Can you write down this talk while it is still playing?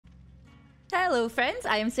Hello friends,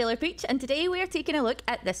 I am Sailor Peach and today we are taking a look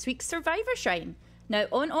at this week's Survivor Shrine. Now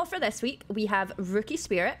on offer this week we have Rookie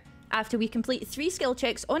Spirit. After we complete 3 skill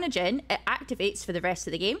checks on a gen, it activates for the rest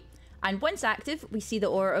of the game, and once active we see the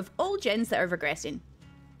aura of all gens that are regressing.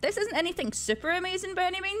 This isn't anything super amazing by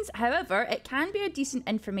any means, however it can be a decent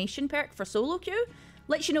information perk for solo queue.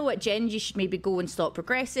 Lets you know what gens you should maybe go and stop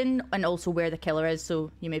progressing, and also where the killer is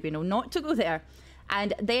so you maybe know not to go there.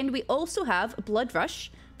 And then we also have Blood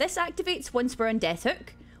Rush. This activates once we're on Death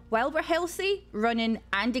Hook. While we're healthy, running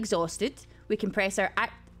and exhausted, we can press our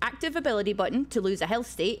active ability button to lose a health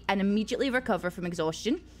state and immediately recover from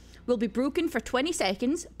exhaustion. We'll be broken for 20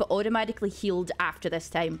 seconds, but automatically healed after this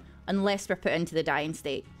time, unless we're put into the dying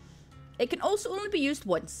state. It can also only be used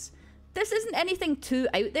once. This isn't anything too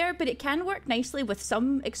out there, but it can work nicely with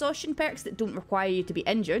some exhaustion perks that don't require you to be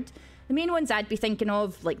injured. The main ones I'd be thinking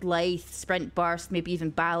of, like Lithe, Sprint Burst, maybe even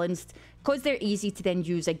Balanced, because they're easy to then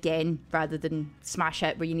use again rather than smash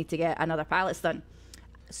hit where you need to get another pallet stun.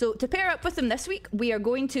 So to pair up with them this week, we are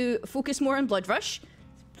going to focus more on Blood Rush.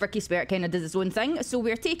 Rookie Spirit kind of does his own thing. So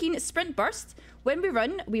we're taking Sprint Burst. When we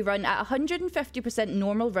run at 150%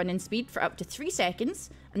 normal running speed for up to 3 seconds,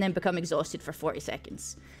 and then become exhausted for 40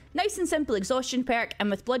 seconds. Nice and simple exhaustion perk, and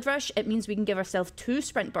with Blood Rush, it means we can give ourselves 2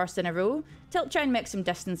 Sprint Bursts in a row to help try and make some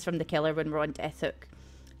distance from the killer when we're on Death Hook.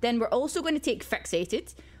 Then we're also going to take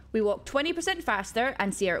Fixated. We walk 20% faster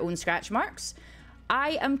and see our own scratch marks.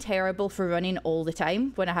 I am terrible for running all the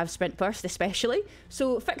time, when I have Sprint Burst especially,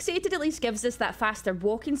 so Fixated at least gives us that faster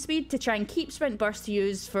walking speed to try and keep Sprint Burst to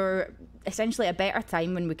use for essentially a better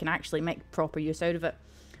time when we can actually make proper use out of it.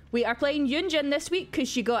 We are playing Yun-Jin this week because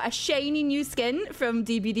she got a shiny new skin from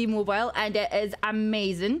DBD Mobile and it is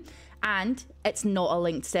amazing. And it's not a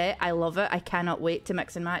linked set. I love it. I cannot wait to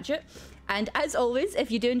mix and match it. And as always,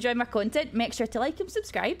 if you do enjoy my content, make sure to like and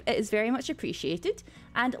subscribe. It is very much appreciated.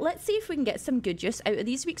 And let's see if we can get some good use out of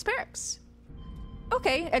these week's perks.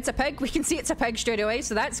 Okay, it's a pig. We can see it's a pig straight away,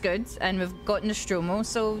 so that's good. And we've got Nostromo,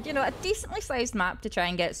 so, you know, a decently sized map to try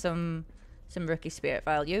and get some Rookie Spirit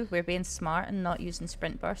value. We're being smart and not using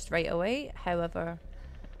Sprint Burst right away. However,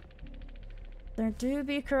 there do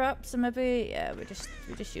be corrupt, so maybe, yeah, we just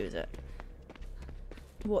use it.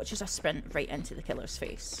 Watches us sprint right into the killer's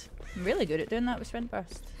face. I'm really good at doing that with Sprint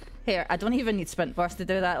Burst. Here, I don't even need Sprint Burst to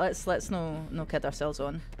do that. Let's no kid ourselves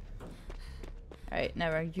on. Alright,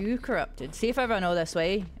 now are you corrupted? See if I run all this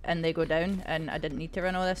way and they go down and I didn't need to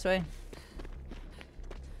run all this way.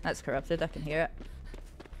 That's corrupted, I can hear it.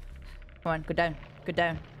 Come on, go down, go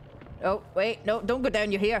down. Oh, wait, no, don't go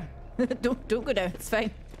down, you're here. don't go down, it's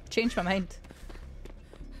fine. Changed my mind.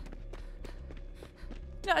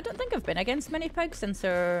 No, I don't think I've been against Mini Pig since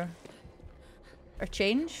her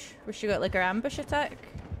change, where she got like her ambush attack.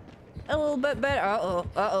 A little bit better.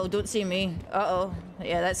 Uh-oh, don't see me. Uh-oh.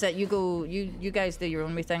 Yeah, that's it, you guys do your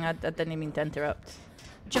own wee thing. I didn't mean to interrupt.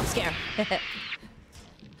 Jump scare.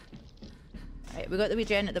 Right, we got the wee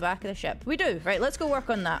gen at the back of the ship. We do, right, let's go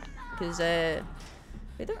work on that. Because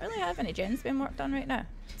we don't really have any gens being worked on right now.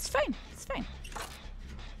 It's fine, it's fine.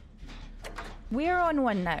 We're on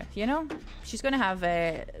one now, you know? She's gonna have,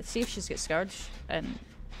 see if she's got Scourge, and...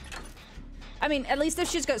 I mean, at least if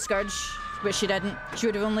she's got Scourge, which she didn't, she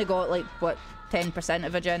would have only got, like, what, 10%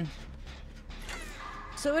 of a gen.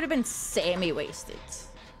 So it would have been semi-wasted.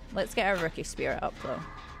 Let's get our Rookie Spirit up, though.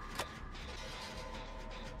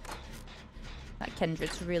 That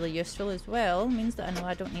Kindred's really useful as well. Means that I know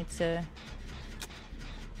I don't need to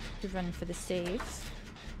run for the saves.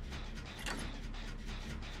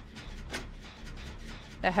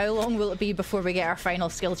 Now, how long will it be before we get our final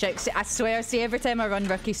skill check? See, I swear, see, every time I run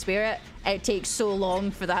Rookie Spirit, it takes so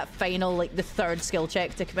long for that final, like, the 3rd skill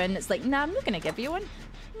check to come in. It's like, nah, I'm not gonna give you one.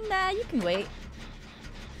 Nah, you can wait.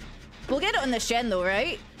 We'll get it on this gen, though,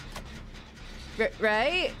 right?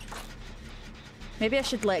 Right? Maybe I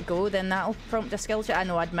should let go, then that'll prompt a skill check. I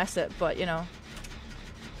know I'd miss it, but, you know.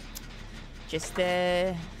 Just,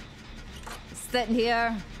 sitting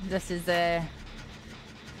here. This is,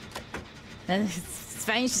 it's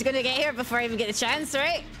fine, she's gonna get here before I even get a chance,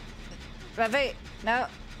 right? Right? No,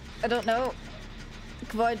 I don't know.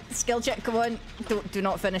 Come on, skill check, come on. Do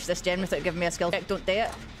not finish this gen without giving me a skill check. Don't do it.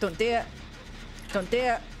 Don't do it. Don't do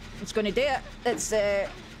it. It's gonna do it. It's, It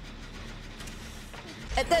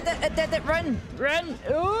did it, run! Run!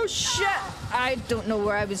 Oh shit! I don't know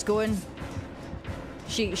where I was going.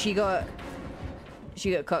 She got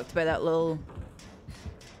cocked by that little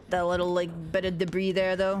like bit of debris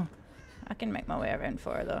there though. I can make my way around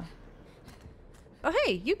for her though. Oh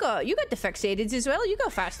hey, you got the Fixated as well, you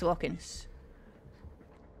got fast walkings.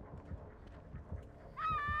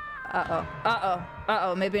 Uh-oh. Uh-oh.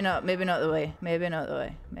 Uh-oh. Maybe not. Maybe not the way. Maybe not the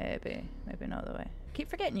way. Maybe not the way. Keep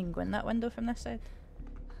forgetting you can go in that window from this side.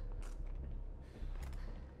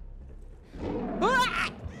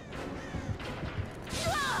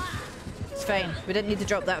 It's fine. We didn't need to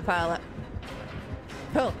drop that pallet.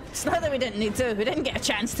 Well, it's not that we didn't need to. We didn't get a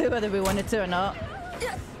chance to, whether we wanted to or not.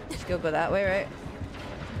 Just go that way, right?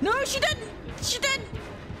 No, she didn't! She didn't!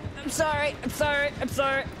 I'm sorry. I'm sorry. I'm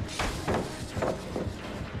sorry.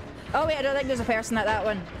 Oh wait, I don't think there's a person at that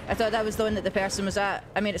one. I thought that was the one that the person was at.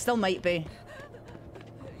 I mean, it still might be.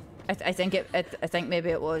 I think maybe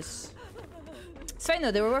it was. It's fine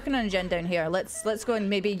though. They were working on a gen down here. Let's go and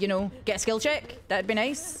maybe, you know, get a skill check. That'd be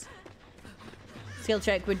nice. Skill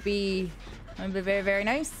check would be very, very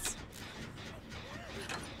nice.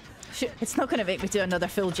 Shit, it's not gonna make me do another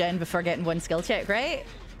full gen before getting one skill check, right?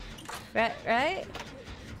 Right?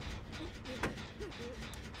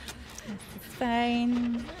 It's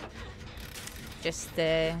fine. Just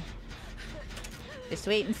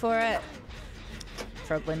waiting for it.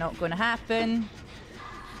 Probably not going to happen.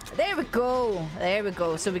 There we go. There we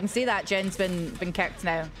go. So we can see that gen's been kicked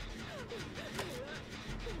now.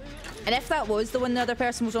 And if that was the one the other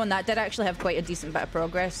person was on, that did actually have quite a decent bit of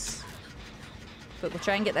progress. But we'll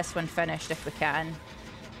try and get this one finished if we can.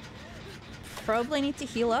 Probably need to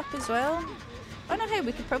heal up as well. Oh no, hey,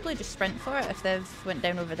 we could probably just sprint for it if they've went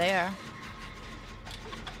down over there.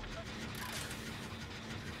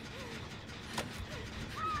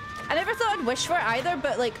 I never thought I'd wish for it either,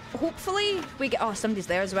 but like, hopefully we get... Oh, somebody's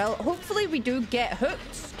there as well. Hopefully we do get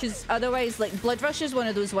hooked, because otherwise, like, Blood Rush is one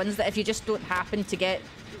of those ones that if you just don't happen to get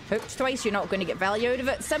hooked twice, you're not going to get value out of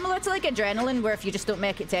it. Similar to like Adrenaline, where if you just don't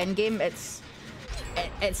make it to endgame,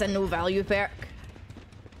 it's a no value perk.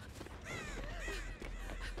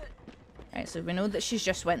 Right, so we know that she's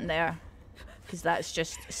just went there, because that's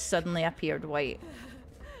just suddenly appeared white.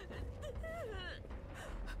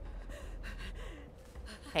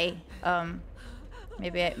 Hey,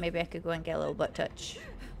 maybe I could go and get a little butt touch.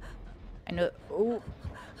 I know. Oh,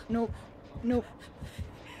 nope, nope.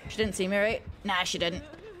 She didn't see me, right? Nah, she didn't.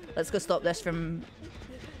 Let's go stop this from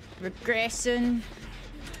regressing.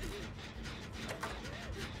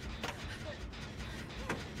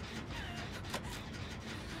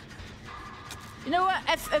 You know what?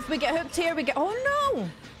 If we get hooked here, we get... Oh no!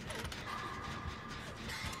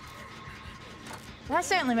 That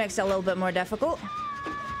certainly makes it a little bit more difficult.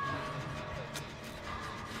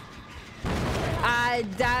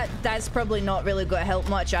 That's probably not really going to help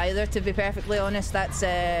much either, to be perfectly honest. That's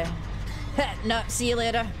no, see you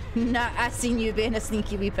later. No, I seen you being a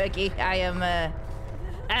sneaky wee piggy. I'm out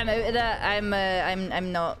of that.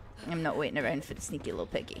 I'm not waiting around for the sneaky little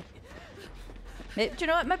piggy. Do you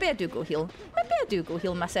know what? Maybe I do go heal. Maybe I do go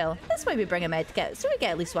heal myself. That's why we bring a med kit, so we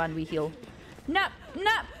get at least one wee heal. Nah.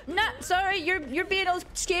 Sorry, you're being all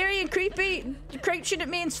scary and creepy. You're crouching at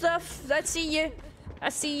me and stuff. I see you. I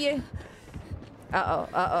see you. Uh-oh.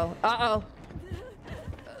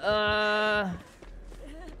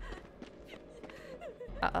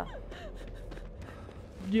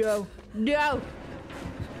 No.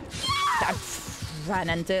 I ran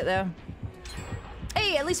into it there.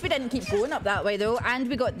 Hey, at least we didn't keep going up that way though, and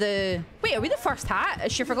we got the... Wait, are we the first hat?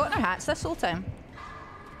 Has she forgotten our hats this whole time?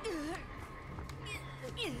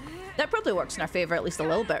 That probably works in our favor at least a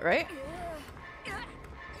little bit, right?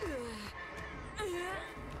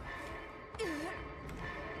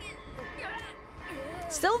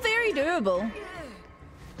 Still very doable.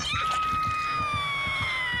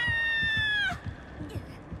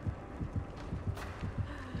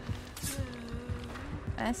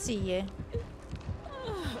 I see you.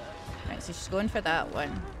 Right, so she's going for that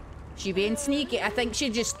one. She being sneaky. I think she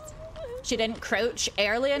didn't crouch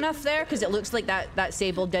early enough there, because it looks like that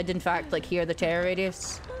Sable did in fact like hear the terror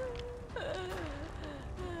radius.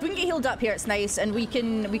 If we can get healed up here, it's nice, and we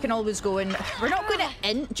can always go in. We're not going to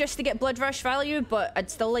int just to get Blood Rush value, but I'd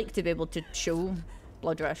still like to be able to show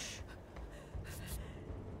Blood Rush.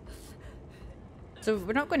 So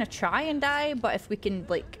we're not going to try and die, but if we can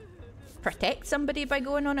like protect somebody by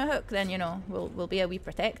going on a hook, then you know we'll be a wee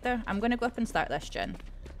protector. I'm going to go up and start this gen.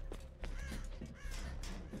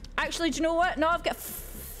 Actually, do you know what? No, I've got a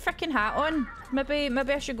freaking hat on. Maybe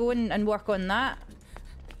I should go in and work on that.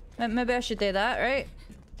 Maybe I should do that, right?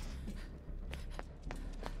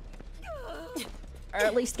 Or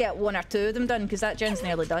at least get one or two of them done, because that gen's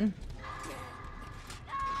nearly done.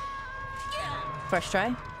 First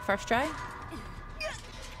try. First try.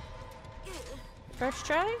 First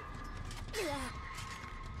try.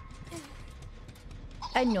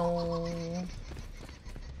 I know.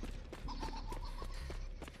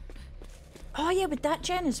 Oh yeah, with that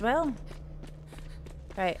gen as well.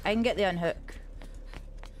 Right, I can get the unhook.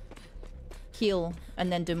 Heal,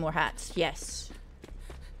 and then do more hats. Yes.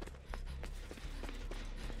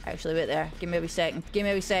 Actually, wait there. Give me a wee second. Give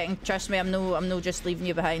me a wee second. Trust me, I'm no just leaving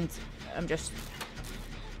you behind. I'm just...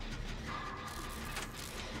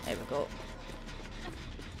 There we go.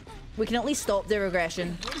 We can at least stop the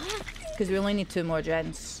regression. Because we only need 2 more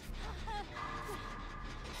gens.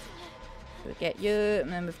 We get you,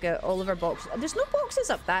 and then we've got all of our boxes. There's no boxes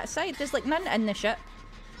up that side. There's like none in the ship.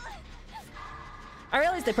 I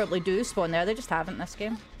realise they probably do spawn there. They just haven't this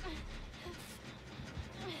game.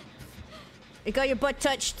 You got your butt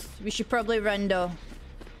touched. We should probably run though.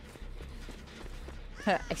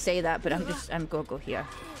 I say that, but I'm gonna go here.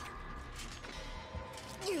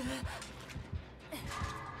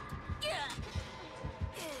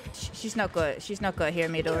 She's not gonna hear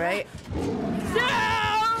me though, right?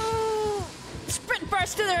 No! Sprint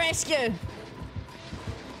burst to the rescue!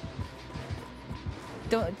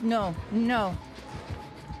 Don't, no.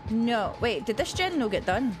 Wait, did this gen no get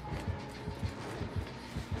done?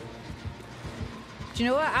 Do you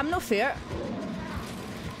know what? I'm no fair.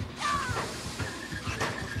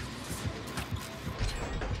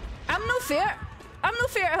 I'm no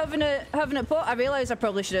fair at having it put. I realise I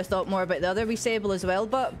probably should have thought more about the other resable as well,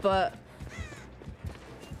 but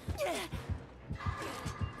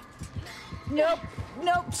nope,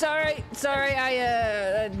 sorry,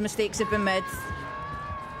 mistakes have been made.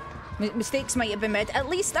 Mistakes might have been made. At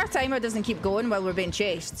least our timer doesn't keep going while we're being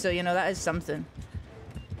chased, so you know that is something.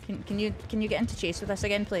 Can you get into chase with us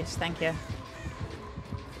again, please? Thank you.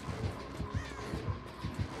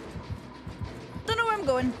 Don't know where I'm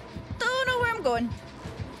going.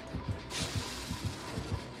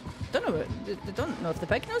 Don't know if the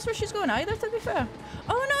pig knows where she's going either, to be fair.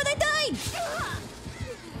 Oh no, they died!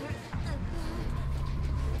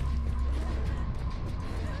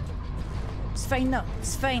 It's fine though,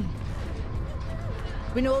 it's fine.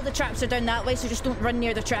 We know all the traps are down that way, so just don't run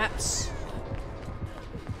near the traps.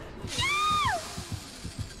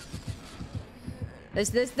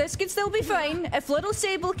 This could still be fine. If Little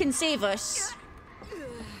Sable can save us,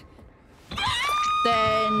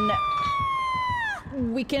 then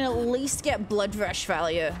we can at least get blood rush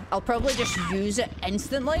value. I'll probably just use it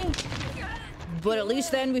instantly, but at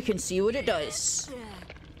least then we can see what it does.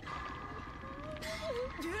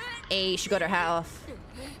 Hey, she got her hat off.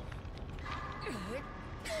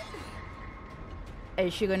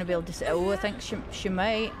 Is she going to be able to say, oh, I think she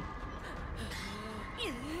might.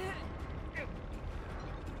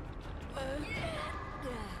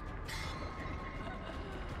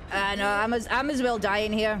 No, I'm as well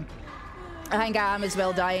dying here. I think I am as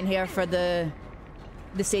well dying here for the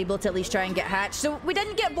Sable to at least try and get hatched. So we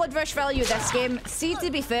didn't get blood rush value this game. See, to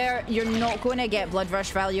be fair, you're not going to get blood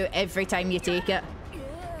rush value every time you take it.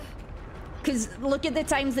 Because look at the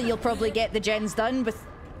times that you'll probably get the gens done with...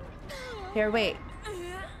 Here, wait.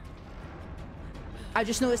 I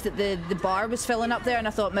just noticed that the bar was filling up there and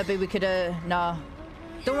I thought maybe we could nah.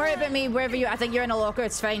 Don't worry about me, wherever you... I think you're in a locker,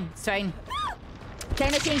 it's fine, it's fine.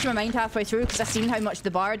 Kind of changed my mind halfway through because I seen how much the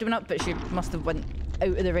bar had went up, but she must have went out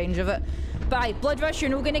of the range of it. But aye, blood rush, you're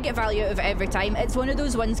not going to get value out of it every time. It's one of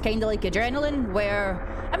those ones kind of like adrenaline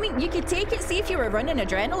where... I mean, you could take it, see if you were running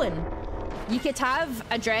adrenaline. You could have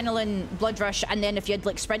adrenaline, blood rush, and then if you had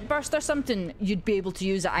like sprint burst or something, you'd be able to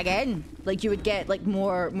use it again. Like you would get like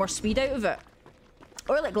more speed out of it.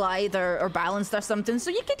 Or like glide or balanced or something. So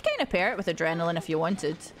you could kind of pair it with adrenaline if you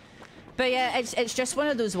wanted. But yeah, it's just one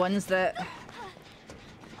of those ones that...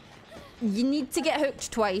 You need to get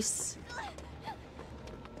hooked twice.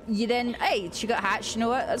 You then... Hey, she got hatched. You know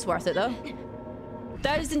what? That's worth it, though.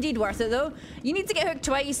 That is indeed worth it, though. You need to get hooked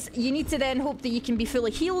twice. You need to then hope that you can be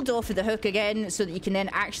fully healed off of the hook again so that you can then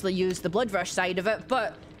actually use the blood rush side of it.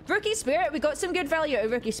 But Rookie Spirit, we got some good value out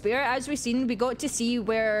of Rookie Spirit. As we've seen, we got to see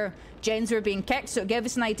where gens were being kicked, so it gave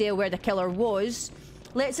us an idea where the killer was.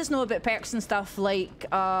 Lets us know about perks and stuff like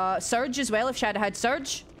Surge as well, if Shadow had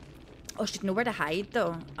Surge. Oh, she'd know where to hide,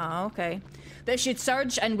 though. Oh, okay. But she'd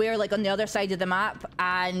Surge and we're, like, on the other side of the map,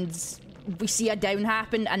 and we see a down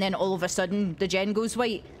happen, and then all of a sudden, the gen goes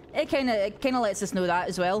white. It kind of lets us know that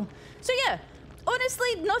as well. So, yeah.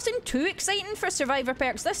 Honestly, nothing too exciting for Survivor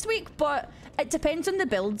perks this week, but it depends on the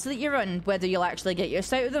builds that you run, whether you'll actually get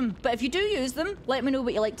use out of them. But if you do use them, let me know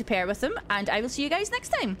what you like to pair with them, and I will see you guys next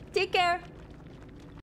time. Take care!